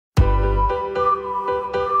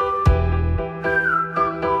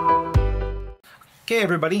Okay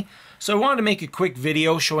everybody, so I wanted to make a quick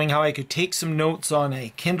video showing how I could take some notes on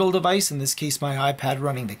a Kindle device, in this case my iPad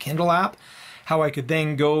running the Kindle app, how I could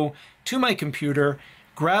then go to my computer,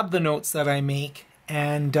 grab the notes that I make,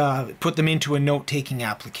 and put them into a note-taking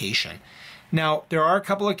application. Now, there are a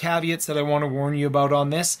couple of caveats that I want to warn you about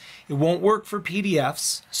on this. It won't work for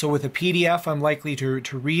PDFs. So with a PDF, I'm likely to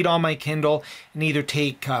read on my Kindle and either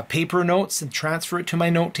take paper notes and transfer it to my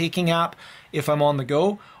note-taking app if I'm on the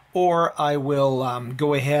go, or I will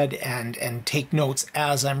go ahead and take notes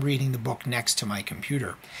as I'm reading the book next to my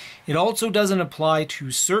computer. It also doesn't apply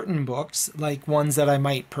to certain books, like ones that I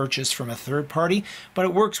might purchase from a third party, but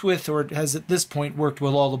it works with, or it has at this point worked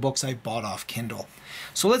with, all the books I bought off Kindle.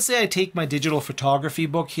 So let's say I take my digital photography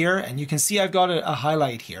book here, and you can see I've got a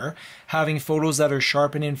highlight here. Having photos that are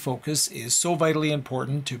sharp and in focus is so vitally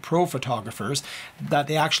important to pro photographers that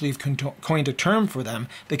they actually have coined a term for them.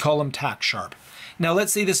 They call them tack sharp. Now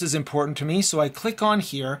let's say this is important to me, so I click on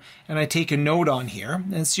here and I take a note on here,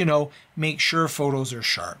 and it's, make sure photos are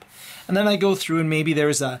sharp. And then I go through and maybe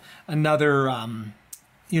there's another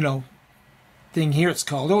thing here. It's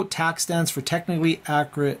called, tack stands for technically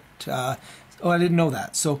accurate. I didn't know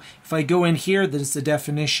that. So if I go in here, there's the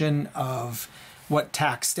definition of what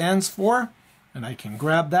tack stands for, and I can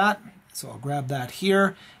grab that. So I'll grab that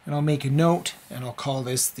here and I'll make a note and I'll call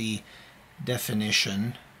this the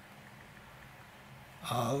definition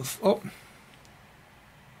of,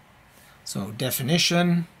 so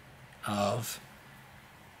definition of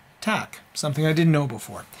tack, something I didn't know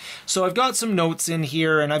before. So I've got some notes in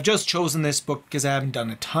here, and I've just chosen this book because I haven't done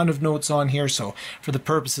a ton of notes on here, so for the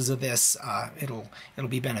purposes of this, it'll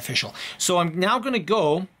be beneficial. So I'm now going to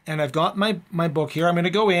go, and I've got my book here. I'm going to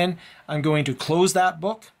go in, I'm going to close that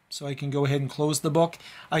book, so I can go ahead and close the book.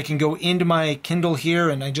 I can go into my Kindle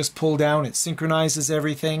here, and I just pull down, it synchronizes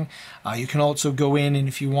everything. You can also go in, and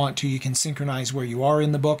if you want to, you can synchronize where you are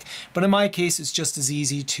in the book, but in my case, it's just as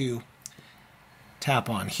easy to tap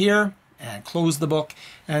on here and close the book,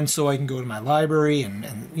 and so I can go to my library and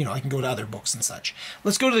I can go to other books and such.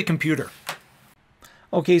 Let's go to the computer.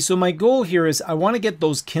 Okay, so my goal here is I want to get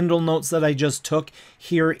those Kindle notes that I just took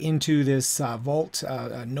here into this Vault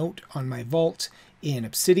note on my Vault in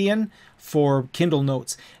Obsidian for Kindle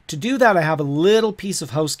notes. To do that, I have a little piece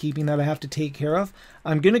of housekeeping that I have to take care of.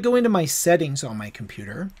 I'm going to go into my settings on my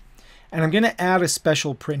computer, and I'm going to add a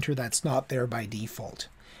special printer that's not there by default.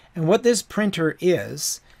 And what this printer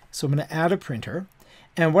is, so I'm going to add a printer,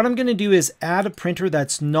 and what I'm going to do is add a printer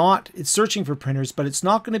that's not, it's searching for printers, but it's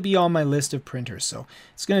not going to be on my list of printers. So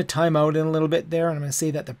it's going to time out in a little bit there, and I'm going to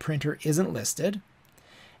say that the printer isn't listed.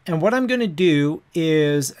 And what I'm going to do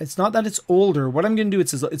is, it's not that it's older, what I'm going to do,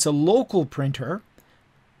 it's a local printer,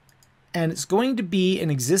 and it's going to be an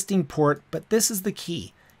existing port, but this is the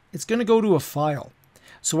key. It's going to go to a file.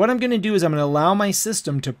 So what I'm going to do is I'm going to allow my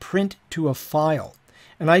system to print to a file.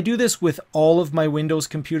 And I do this with all of my Windows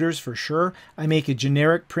computers for sure. I make a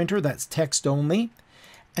generic printer that's text only.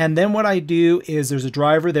 And then what I do is there's a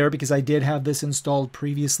driver there because I did have this installed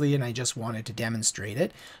previously and I just wanted to demonstrate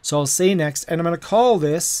it. So I'll say next, and I'm going to call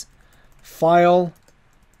this file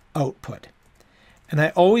output. And I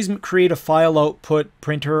always create a file output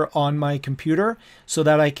printer on my computer so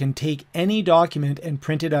that I can take any document and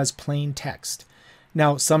print it as plain text.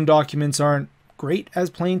 Now, some documents aren't great as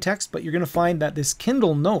plain text, but you're going to find that this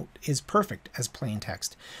Kindle note is perfect as plain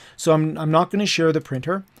text. So I'm not going to share the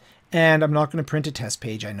printer, and I'm not going to print a test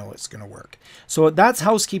page. I know it's going to work. So that's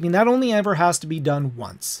housekeeping. That only ever has to be done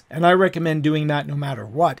once. And I recommend doing that no matter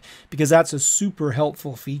what, because that's a super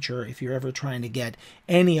helpful feature if you're ever trying to get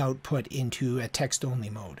any output into a text-only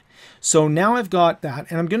mode. So now I've got that,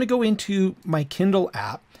 and I'm going to go into my Kindle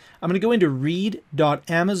app. I'm going to go into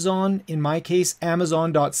read.amazon, in my case,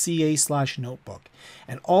 amazon.ca/notebook.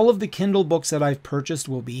 And all of the Kindle books that I've purchased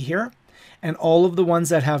will be here, and all of the ones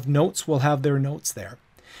that have notes will have their notes there.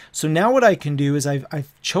 So now what I can do is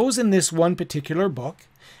I've chosen this one particular book,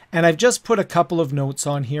 and I've just put a couple of notes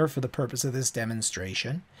on here for the purpose of this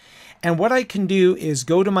demonstration. And what I can do is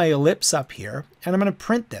go to my ellipse up here, and I'm going to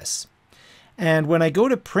print this. And when I go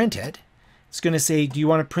to print it, it's going to say, do you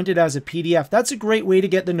want to print it as a PDF? That's a great way to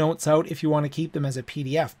get the notes out if you want to keep them as a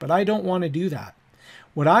PDF, but I don't want to do that.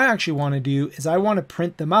 What I actually want to do is I want to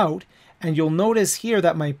print them out, and you'll notice here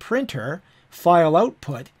that my printer, file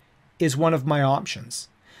output, is one of my options.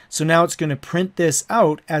 So now it's going to print this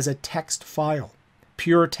out as a text file,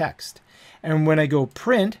 pure text. And when I go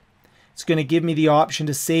print, it's going to give me the option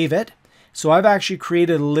to save it. So I've actually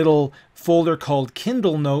created a little folder called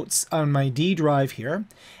Kindle Notes on my D drive here,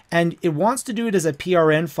 and it wants to do it as a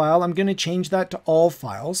PRN file. I'm going to change that to all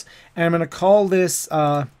files, and I'm going to call this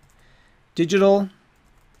digital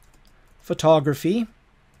photography,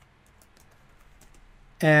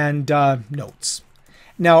 and notes.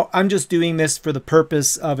 Now, I'm just doing this for the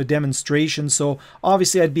purpose of a demonstration, so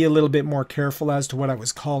obviously I'd be a little bit more careful as to what I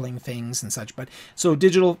was calling things and such. But so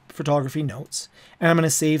digital photography notes, and I'm going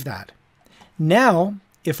to save that. Now,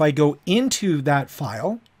 if I go into that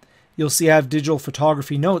file, you'll see I have digital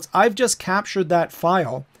photography notes. I've just captured that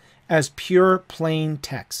file as pure plain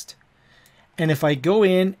text. And if I go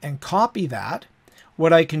in and copy that,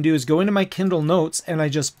 what I can do is go into my Kindle notes and I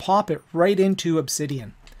just pop it right into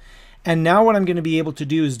Obsidian. And now what I'm going to be able to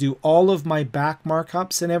do is do all of my back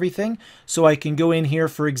markups and everything. So I can go in here,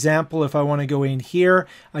 for example, if I want to go in here,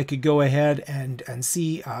 I could go ahead and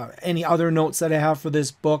see any other notes that I have for this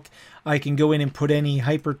book. I can go in and put any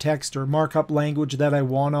hypertext or markup language that I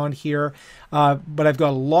want on here. But I've got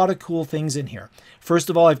a lot of cool things in here. First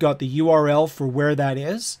of all, I've got the URL for where that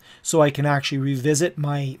is, so I can actually revisit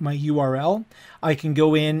my URL. I can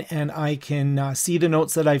go in and I can see the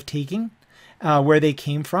notes that I've taken, where they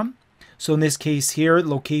came from. So in this case here,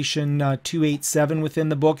 location 287 within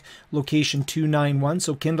the book, location 291.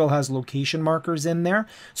 So Kindle has location markers in there,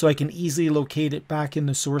 so I can easily locate it back in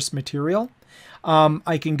the source material.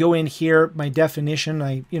 I can go in here, my definition,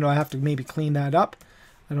 I have to maybe clean that up.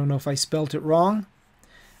 I don't know if I spelt it wrong.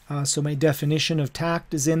 So my definition of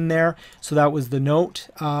tact is in there. So that was the note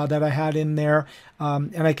that I had in there.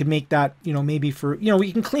 And I could make that, maybe for,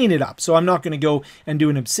 we can clean it up. So I'm not going to go and do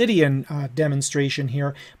an Obsidian demonstration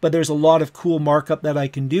here, but there's a lot of cool markup that I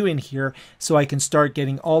can do in here. So I can start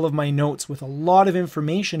getting all of my notes with a lot of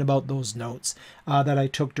information about those notes that I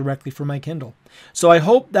took directly from my Kindle. So I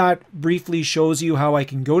hope that briefly shows you how I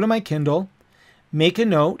can go to my Kindle, make a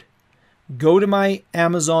note, go to my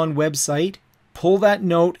Amazon website, pull that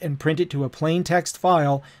note and print it to a plain text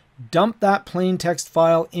file, dump that plain text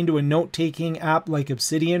file into a note-taking app like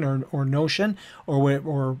Obsidian or Notion,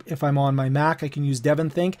 or if I'm on my Mac, I can use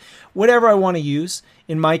DevonThink, whatever I want to use.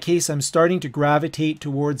 In my case, I'm starting to gravitate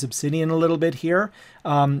towards Obsidian a little bit here,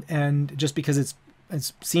 and just because it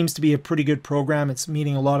seems to be a pretty good program. It's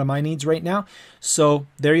meeting a lot of my needs right now. So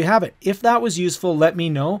there you have it. If that was useful, let me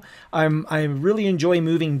know. I really enjoy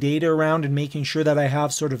moving data around and making sure that I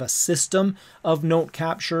have sort of a system of note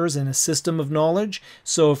captures and a system of knowledge.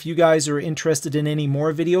 So if you guys are interested in any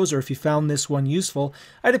more videos, or if you found this one useful,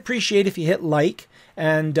 I'd appreciate if you hit like.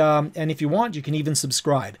 And if you want, you can even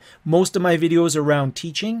subscribe. Most of my videos are around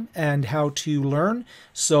teaching and how to learn.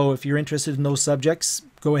 So if you're interested in those subjects,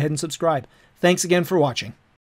 go ahead and subscribe. Thanks again for watching.